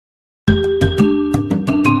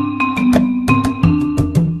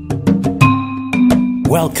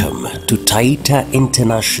Welcome to Taita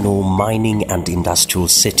International Mining and Industrial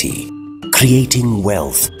City, creating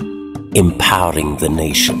wealth, empowering the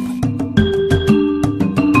nation.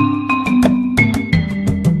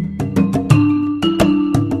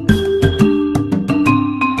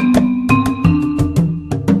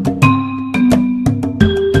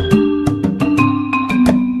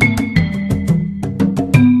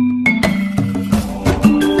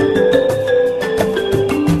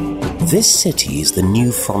 This city is the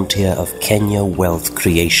new frontier of Kenya wealth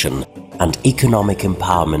creation and economic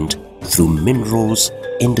empowerment through minerals,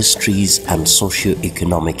 industries and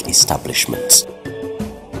socio-economic establishments.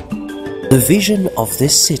 The vision of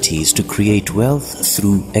this city is to create wealth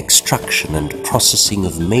through extraction and processing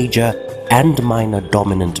of major and minor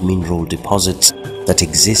dominant mineral deposits that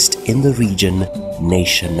exist in the region,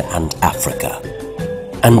 nation and Africa.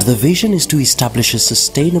 And the vision is to establish a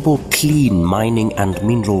sustainable, clean mining and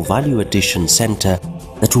mineral value addition center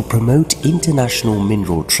that will promote international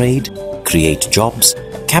mineral trade, create jobs,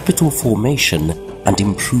 capital formation, and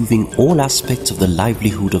improving all aspects of the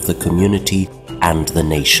livelihood of the community and the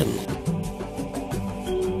nation.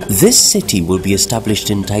 This city will be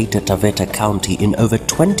established in Taita Taveta County in over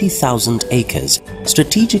 20,000 acres,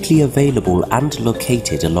 strategically available and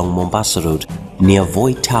located along Mombasa Road near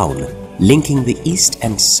Voi Town, linking the East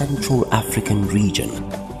and Central African region.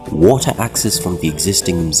 Water access from the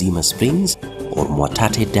existing Mzima Springs or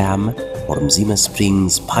Mwatate Dam or Mzima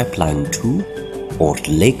Springs Pipeline 2 or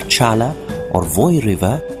Lake Chala or Voi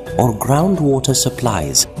River or groundwater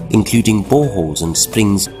supplies, including boreholes and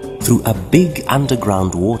springs through a big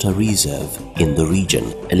underground water reserve in the region.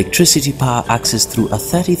 Electricity power access through a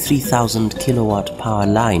 33,000 kilowatt power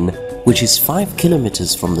line, which is 5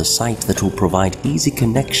 kilometers from the site, that will provide easy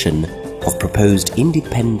connection of proposed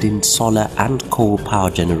independent solar and coal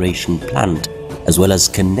power generation plant, as well as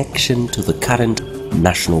connection to the current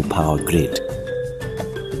national power grid.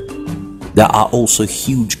 There are also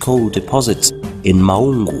huge coal deposits in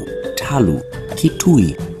Maungu, Talu,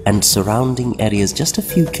 Kitui and surrounding areas just a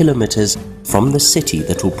few kilometers from the city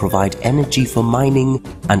that will provide energy for mining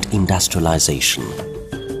and industrialization.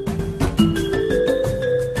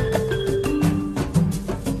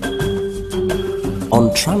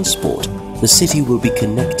 On transport, the city will be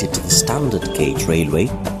connected to the standard gauge railway,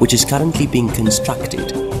 which is currently being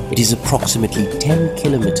constructed. It is approximately 10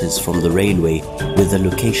 kilometers from the railway, with the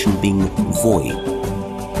location being Voi.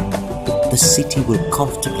 The city will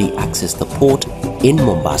comfortably access the port in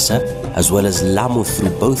Mombasa as well as Lamu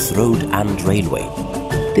through both road and railway.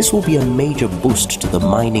 This will be a major boost to the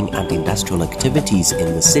mining and industrial activities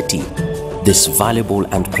in the city. This valuable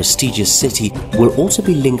and prestigious city will also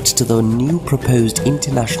be linked to the new proposed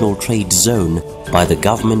international trade zone by the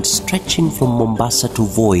government, stretching from Mombasa to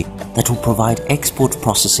Voi, that will provide export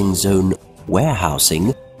processing zone,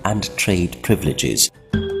 warehousing and trade privileges.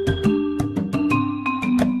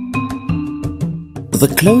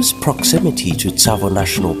 The close proximity to Tsavo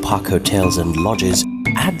National Park hotels and lodges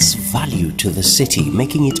adds value to the city,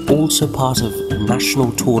 making it also part of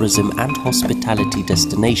national tourism and hospitality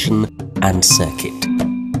destination and circuit.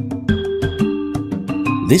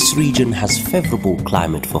 This region has favorable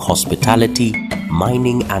climate for hospitality,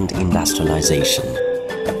 mining and industrialization.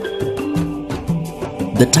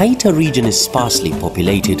 The Taita region is sparsely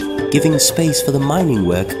populated, giving space for the mining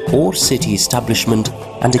work or city establishment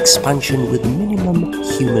and expansion with minimum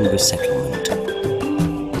human resettlement.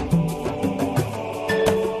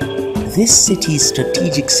 This city's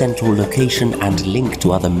strategic central location and link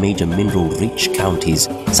to other major mineral-rich counties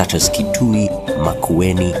such as Kitui,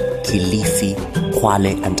 Makueni, Kilifi,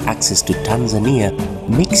 Kwale and access to Tanzania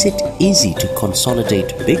makes it easy to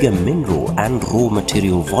consolidate bigger mineral and raw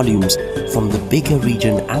material volumes from the bigger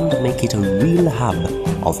region and make it a real hub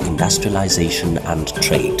of industrialization and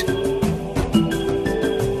trade.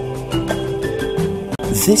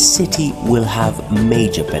 This city will have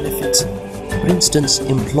major benefits. For instance,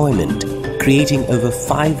 employment, creating over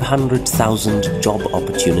 500,000 job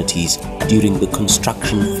opportunities during the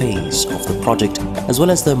construction phase of the project, as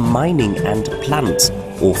well as the mining and plants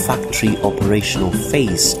or factory operational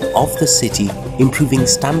phase of the city, improving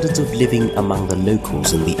standards of living among the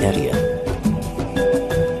locals in the area.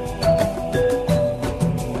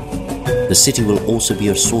 The city will also be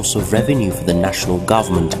a source of revenue for the national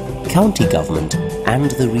government, county government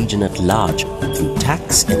and the region at large through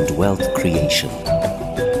tax and wealth creation.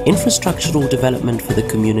 Infrastructural development for the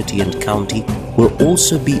community and county will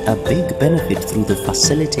also be a big benefit through the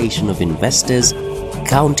facilitation of investors,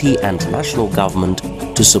 county and national government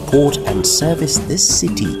to support and service this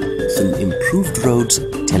city through improved roads,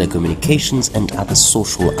 telecommunications and other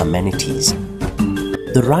social amenities.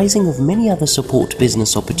 the rising of many other support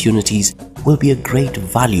business opportunities will be a great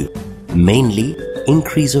value, mainly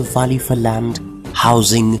increase of value for land,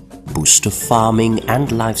 housing, boost of farming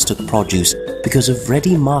and livestock produce because of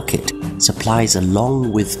ready market supplies,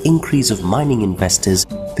 along with increase of mining investors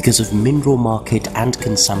because of mineral market and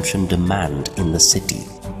consumption demand in the city.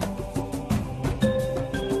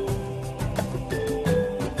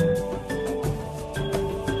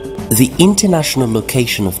 The international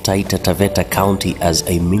location of Taita Taveta County as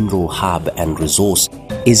a mineral hub and resource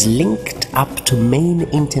is linked up to main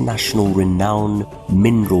international renowned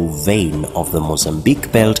mineral vein of the Mozambique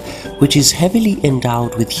belt, which is heavily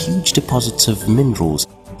endowed with huge deposits of minerals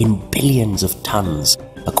in billions of tons,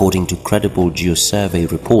 according to credible geosurvey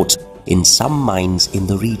reports in some mines in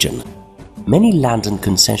the region. Many land and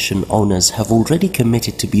concession owners have already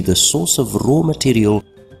committed to be the source of raw material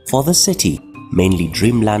for the city, mainly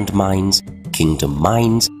Dreamland Mines, Kingdom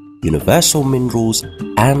Mines, Universal Minerals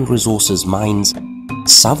and Resources Mines,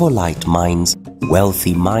 Savolite Mines,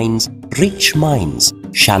 Wealthy Mines, Rich Mines,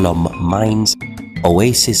 Shalom Mines,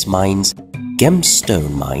 Oasis Mines,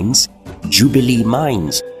 Gemstone Mines, Jubilee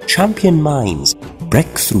Mines, Champion Mines,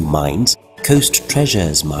 Breakthrough Mines, Coast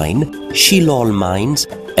Treasures Mine, Shilol Mines,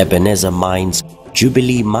 Ebenezer Mines,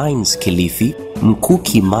 Jubilee Mines Kilifi,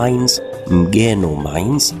 Mkuki Mines, Mgeno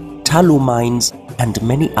Mines, Talu Mines and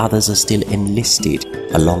many others are still enlisted,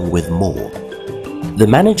 along with more. The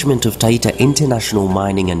management of Taita International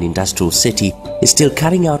Mining and Industrial City is still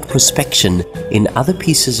carrying out prospection in other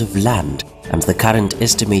pieces of land, and the current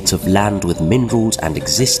estimates of land with minerals and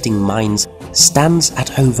existing mines stands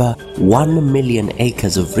at over 1 million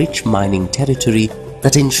acres of rich mining territory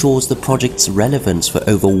that ensures the project's relevance for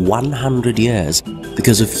over 100 years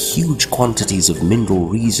because of huge quantities of mineral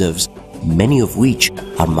reserves, many of which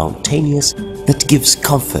are mountainous, that gives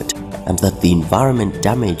comfort, and that the environment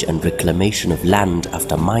damage and reclamation of land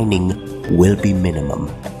after mining will be minimum.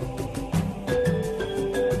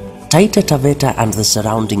 Taita Taveta and the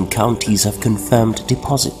surrounding counties have confirmed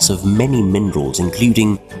deposits of many minerals,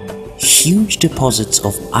 including huge deposits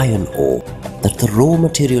of iron ore, that the raw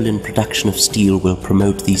material in production of steel will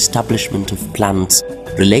promote the establishment of plants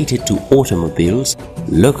related to automobiles,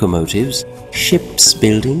 locomotives, ships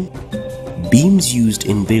building, beams used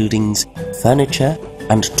in buildings, furniture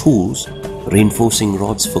and tools, reinforcing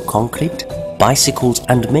rods for concrete, bicycles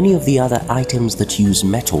and many of the other items that use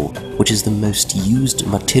metal, which is the most used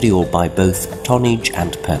material by both tonnage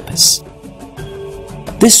and purpose.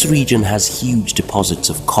 This region has huge deposits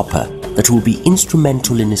of copper that will be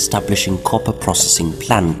instrumental in establishing copper processing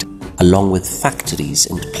plant, along with factories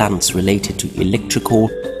and plants related to electrical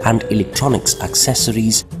and electronics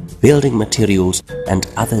accessories, building materials and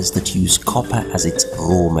others that use copper as its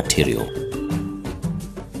raw material.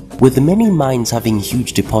 With many mines having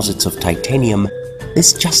huge deposits of titanium,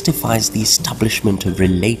 this justifies the establishment of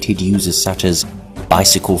related uses such as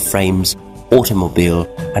bicycle frames, automobile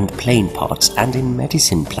and plane parts, and in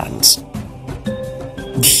medicine plants.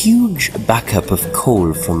 Huge backup of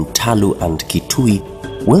coal from Talu and Kitui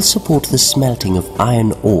will support the smelting of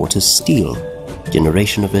iron ore to steel,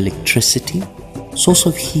 generation of electricity, source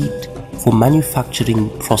of heat for manufacturing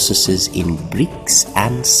processes in bricks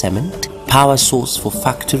and cement, power source for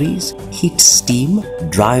factories, heat steam,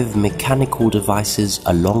 drive mechanical devices,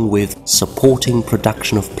 along with supporting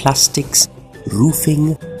production of plastics,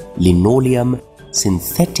 roofing, linoleum,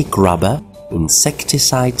 synthetic rubber,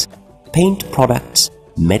 insecticides, paint products,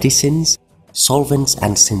 medicines, solvents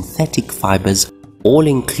and synthetic fibers all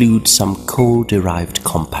include some coal-derived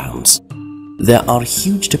compounds. There are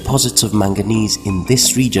huge deposits of manganese in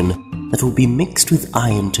this region that will be mixed with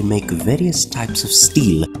iron to make various types of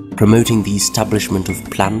steel, promoting the establishment of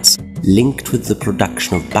plants linked with the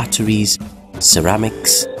production of batteries,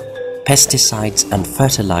 ceramics, pesticides and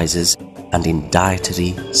fertilizers, and in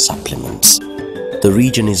dietary supplements. The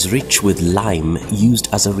region is rich with lime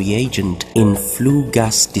used as a reagent in flue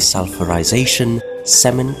gas desulfurization,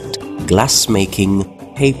 cement, glass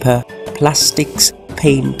making, paper, plastics,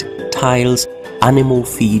 paint, tiles, animal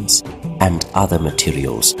feeds, and other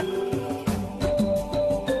materials.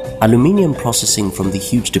 Aluminium processing from the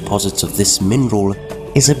huge deposits of this mineral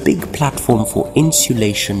is a big platform for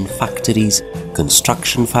insulation factories,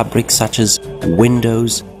 construction fabrics such as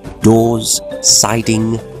windows, doors,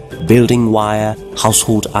 siding, building wire,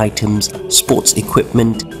 household items, sports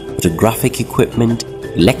equipment, photographic equipment,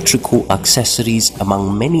 electrical accessories,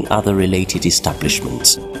 among many other related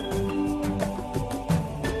establishments.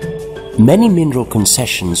 Many mineral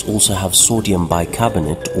concessions also have sodium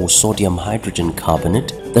bicarbonate or sodium hydrogen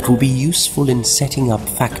carbonate that will be useful in setting up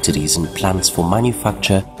factories and plants for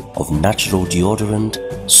manufacture of natural deodorant,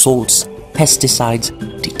 salts, pesticides,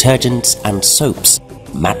 detergents and soaps,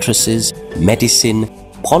 mattresses, medicine,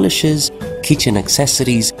 polishes, kitchen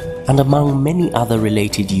accessories, and among many other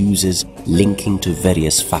related uses linking to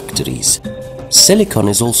various factories. Silicon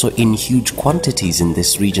is also in huge quantities in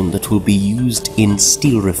this region that will be used in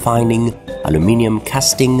steel refining, aluminium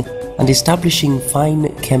casting, and establishing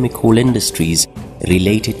fine chemical industries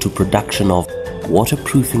related to production of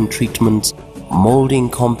waterproofing treatments, molding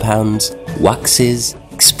compounds, waxes,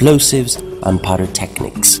 explosives, and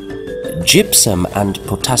pyrotechnics. Gypsum and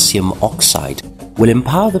potassium oxide will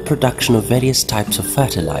empower the production of various types of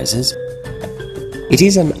fertilizers. It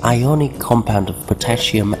is an ionic compound of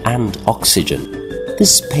potassium and oxygen.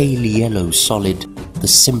 This pale yellow solid, the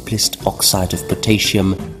simplest oxide of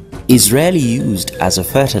potassium, is rarely used as a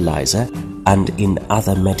fertilizer and in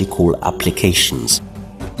other medical applications.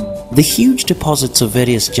 The huge deposits of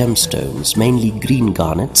various gemstones, mainly green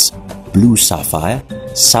garnets, blue sapphire,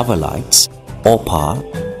 savolites, opal,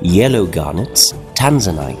 yellow garnets,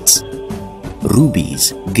 tanzanites,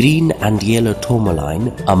 rubies, green and yellow tourmaline,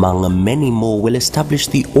 among many more, will establish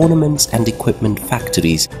the ornaments and equipment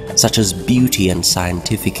factories such as beauty and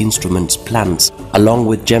scientific instruments plants, along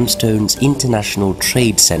with Gemstones International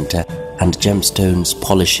Trade Center and Gemstones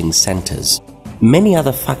Polishing Centers. Many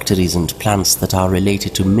other factories and plants that are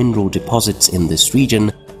related to mineral deposits in this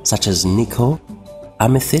region, such as nickel,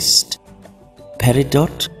 amethyst,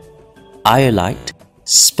 peridot, iolite,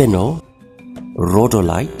 spinel,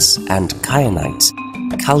 rhodolites and kyanites,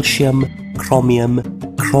 calcium, chromium,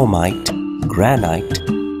 chromite, granite,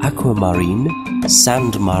 aquamarine,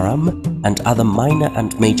 sand maram, and other minor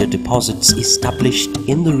and major deposits established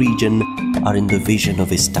in the region are in the vision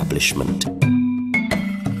of establishment.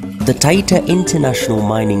 The Taita International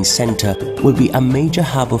Mining Center will be a major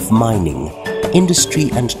hub of mining, industry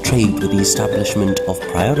and trade, with the establishment of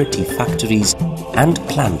priority factories and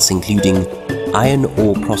plants including iron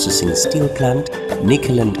ore processing steel plant,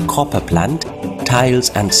 nickel and copper plant, tiles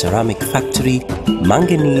and ceramic factory,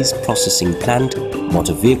 manganese processing plant,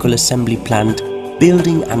 motor vehicle assembly plant,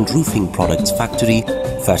 building and roofing products factory,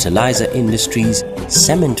 fertilizer industries,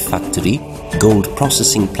 cement factory, gold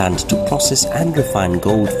processing plant to process and refine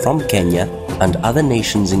gold from Kenya and other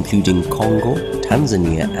nations including Congo,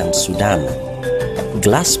 Tanzania and Sudan,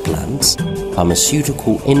 glass plants,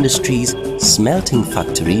 pharmaceutical industries, smelting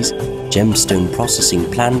factories, gemstone processing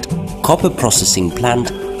plant, copper processing plant,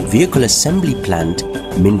 vehicle assembly plant,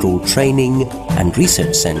 mineral training and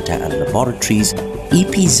research center and laboratories,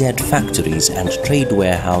 EPZ factories and trade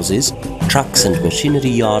warehouses, trucks and machinery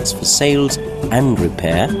yards for sales and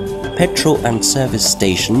repair, petrol and service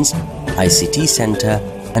stations, ICT center,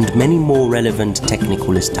 and many more relevant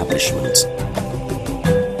technical establishments.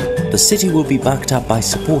 The city will be backed up by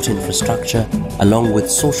support infrastructure along with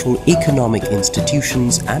social-economic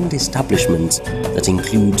institutions and establishments that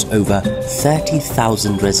includes over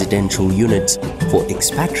 30,000 residential units for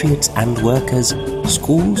expatriates and workers,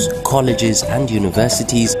 schools, colleges and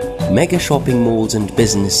universities, mega shopping malls and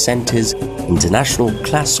business centers, international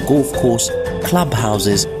class golf course,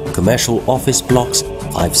 clubhouses, commercial office blocks,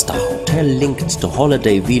 five-star hotel linked to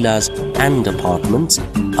holiday villas and apartments,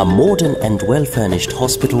 a modern and well-furnished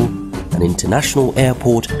hospital, an international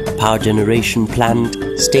airport, power generation plant,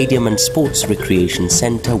 stadium and sports recreation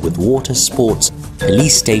center with water sports,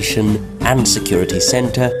 police station and security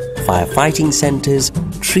center, firefighting centers,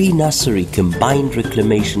 tree nursery, combined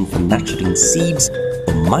reclamation for nurturing seeds,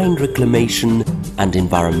 for mine reclamation and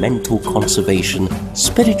environmental conservation,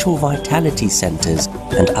 spiritual vitality centers,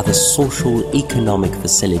 and other social economic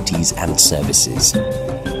facilities and services.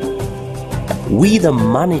 We, the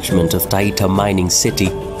management of Taita Mining City,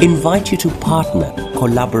 invite you to partner,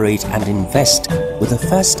 collaborate and invest with the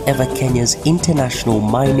first ever Kenya's international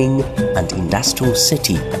mining and industrial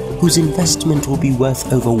city, whose investment will be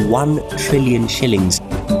worth over 1 trillion shillings,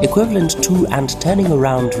 equivalent to and turning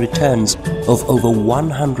around returns of over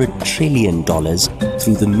 $100 trillion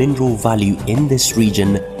through the mineral value in this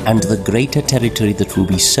region and the greater territory that will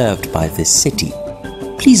be served by this city.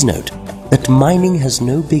 Please note that mining has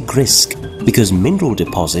no big risk because mineral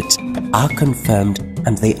deposits are confirmed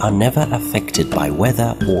and they are never affected by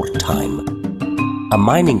weather or time. A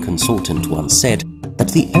mining consultant once said that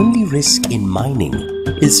the only risk in mining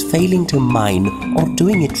is failing to mine or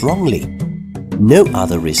doing it wrongly. No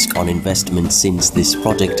other risk on investment, since this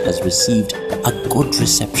project has received a good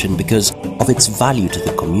reception because of its value to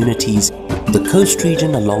the communities, the coast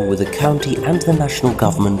region along with the county and the national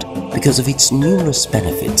government because of its numerous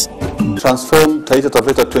benefits. Transform Taita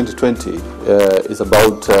Taveta 2020 is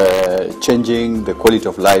about changing the quality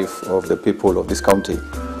of life of the people of this county.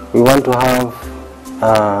 We want to have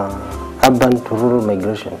urban to rural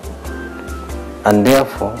migration. And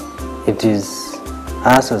therefore, it is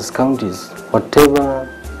us as counties, whatever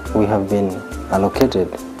we have been allocated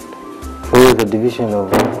through the division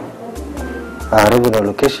of revenue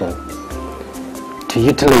allocation, to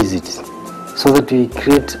utilize it so that we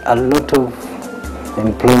create a lot of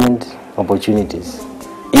employment opportunities.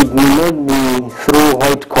 It may not be through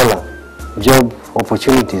white-collar job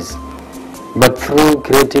opportunities, but through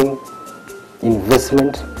creating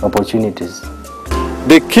investment opportunities.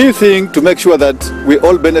 The key thing to make sure that we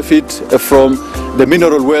all benefit from the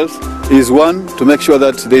mineral wealth is, one, to make sure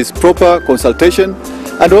that there is proper consultation,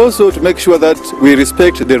 and also to make sure that we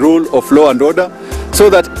respect the rule of law and order, so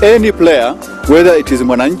that any player, whether it is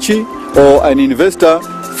Mwananchi or an investor,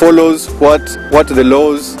 follows what the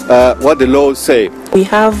laws say. We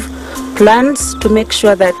have plans to make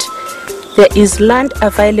sure that there is land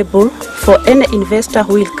available for any investor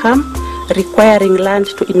who will come requiring land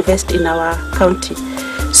to invest in our county.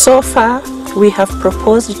 So far, we have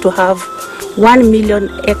proposed to have 1 million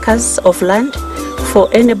acres of land for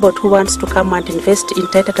anybody who wants to come and invest in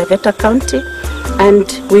Taita Taveta County,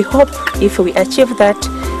 and we hope if we achieve that,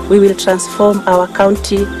 we will transform our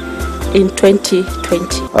county in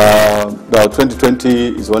 2020. Now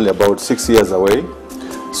 2020 is only about 6 years away,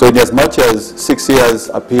 so in as much as 6 years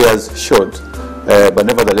appears short, but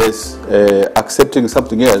nevertheless accepting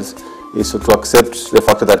something else is to accept the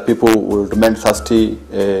fact that people will remain thirsty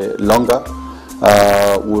longer,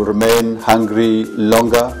 will remain hungry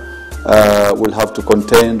longer, will have to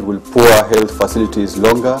contend with poor health facilities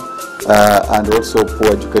longer, and also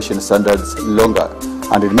poor education standards longer.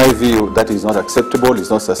 And in my view, that is not acceptable, it's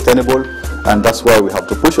not sustainable, and that's why we have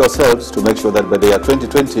to push ourselves to make sure that by the year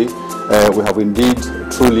 2020, we have indeed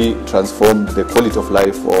truly transformed the quality of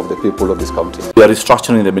life of the people of this county. We are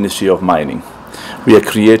restructuring the Ministry of Mining. We are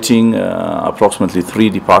creating approximately 3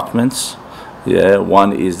 departments.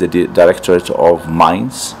 One is the Directorate of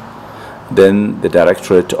Mines, then the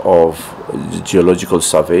Directorate of Geological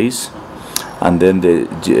Surveys, and then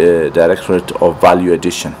the Directorate of Value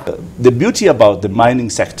Addition. The beauty about the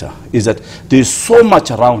mining sector is that there is so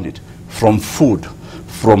much around it, from food,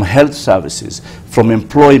 from health services, from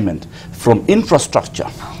employment, from infrastructure.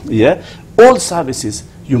 Yeah? All services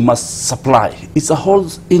you must supply. It's a whole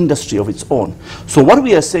industry of its own. So what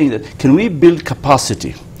we are saying is that, can we build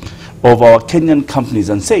capacity of our Kenyan companies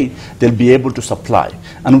and say they'll be able to supply?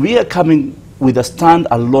 And we are coming with a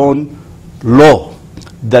stand-alone law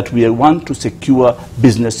that we want to secure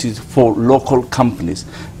businesses for local companies.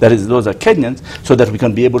 That is, those are Kenyans, so that we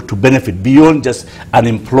can be able to benefit beyond just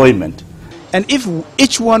unemployment. And if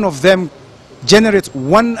each one of them generates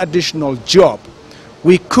one additional job,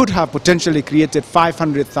 we could have potentially created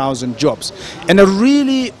 500,000 jobs. And a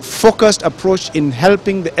really focused approach in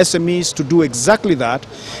helping the SMEs to do exactly that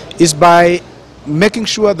is by making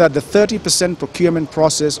sure that the 30% procurement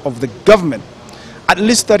process of the government, at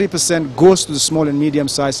least 30% goes to the small and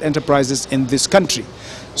medium-sized enterprises in this country.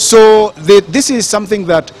 So this is something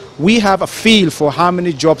that we have a feel for how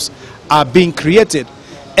many jobs are being created.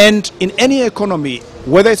 And in any economy,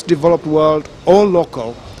 whether it's developed world or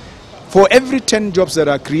local, for every 10 jobs that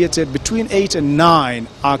are created, between 8 and 9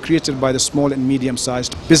 are created by the small and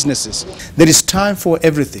medium-sized businesses. There is time for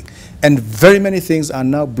everything, and very many things are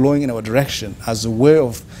now blowing in our direction as a way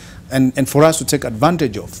of, and for us to take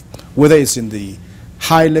advantage of, whether it's in the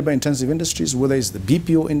high labor-intensive industries, whether it's the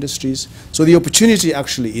BPO industries. So the opportunity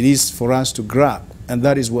actually it is for us to grab, and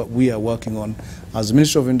that is what we are working on as the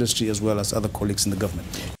Ministry of Industry as well as other colleagues in the government.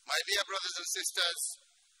 My dear brothers and sisters,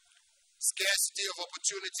 scarcity of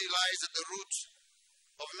opportunity lies at the root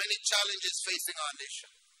of many challenges facing our nation.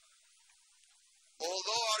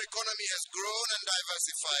 Although our economy has grown and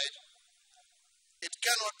diversified, it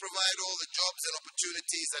cannot provide all the jobs and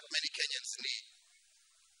opportunities that many Kenyans need.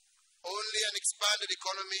 Only an expanded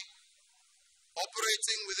economy,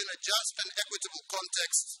 operating within a just and equitable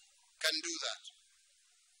context, can do that.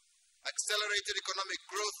 Accelerated economic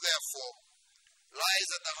growth, therefore, lies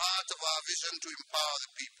at the heart of our vision to empower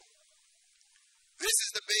the people. This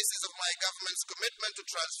is the basis of my government's commitment to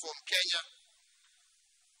transform Kenya.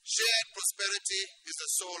 Shared prosperity is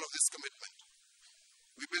the soul of this commitment.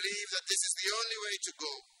 We believe that this is the only way to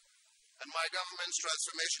go, and my government's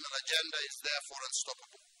transformational agenda is therefore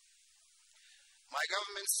unstoppable. My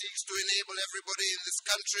government seeks to enable everybody in this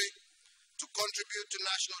country to contribute to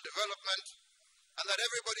national development, and that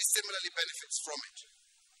everybody similarly benefits from it.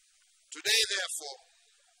 Today, therefore,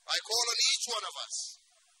 I call on each one of us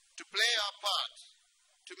to play our part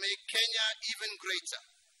to make Kenya even greater.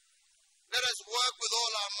 Let us work with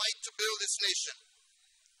all our might to build this nation.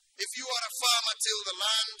 If you are a farmer, till the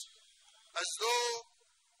land, as though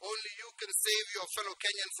only you can save your fellow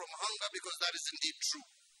Kenyan from hunger, because that is indeed true.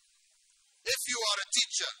 If you are a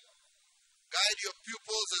teacher, guide your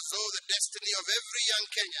pupils as though the destiny of every young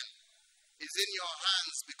Kenyan is in your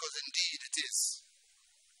hands, because indeed it is.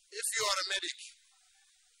 If you are a medic,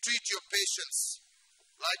 treat your patients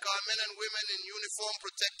like our men and women in uniform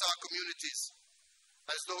protect our communities,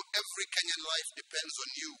 as though every Kenyan life depends on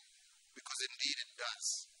you, because indeed it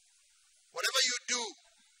does. Whatever you do,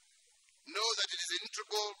 know that it is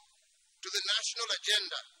integral to the national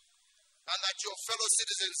agenda and that your fellow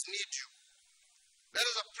citizens need you. Let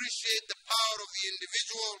us appreciate the power of the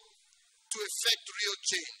individual to effect real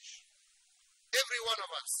change. Every one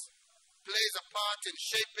of us plays a part in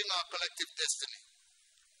shaping our collective destiny.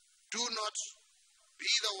 Do not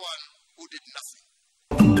be the one who did nothing.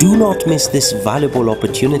 Do not miss this valuable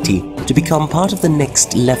opportunity to become part of the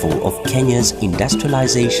next level of Kenya's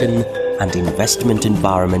industrialization and investment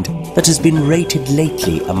environment that has been rated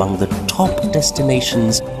lately among the top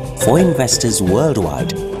destinations for investors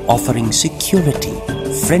worldwide, offering security,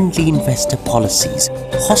 friendly investor policies,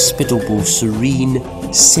 hospitable, serene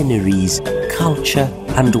sceneries, culture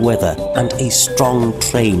and weather, and a strong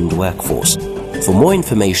trained workforce. For more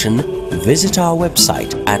information, visit our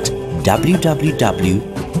website at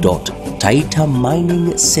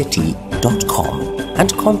www.taitaminingscity.com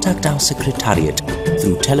and contact our secretariat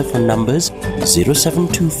through telephone numbers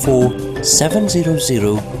 0724 700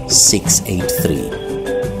 683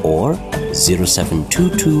 or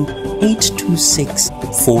 0722 826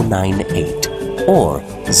 498 or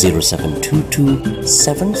 0722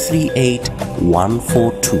 738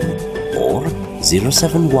 142 or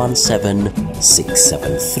 0717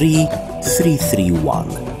 673 331.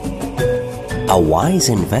 A wise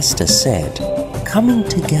investor said, "Coming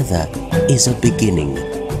together is a beginning.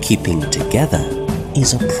 Keeping together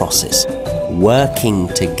is a process. Working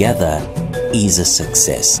together is a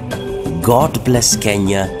success." God bless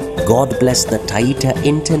Kenya. God bless the Taita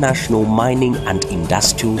International Mining and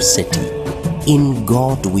Industrial City. In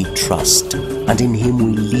God we trust, and in Him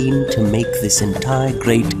we lean to make this entire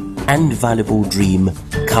great and valuable dream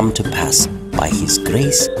come to pass by His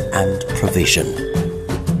grace and provision.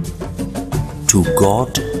 To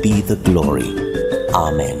God be the glory.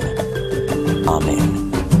 Amen. Amen.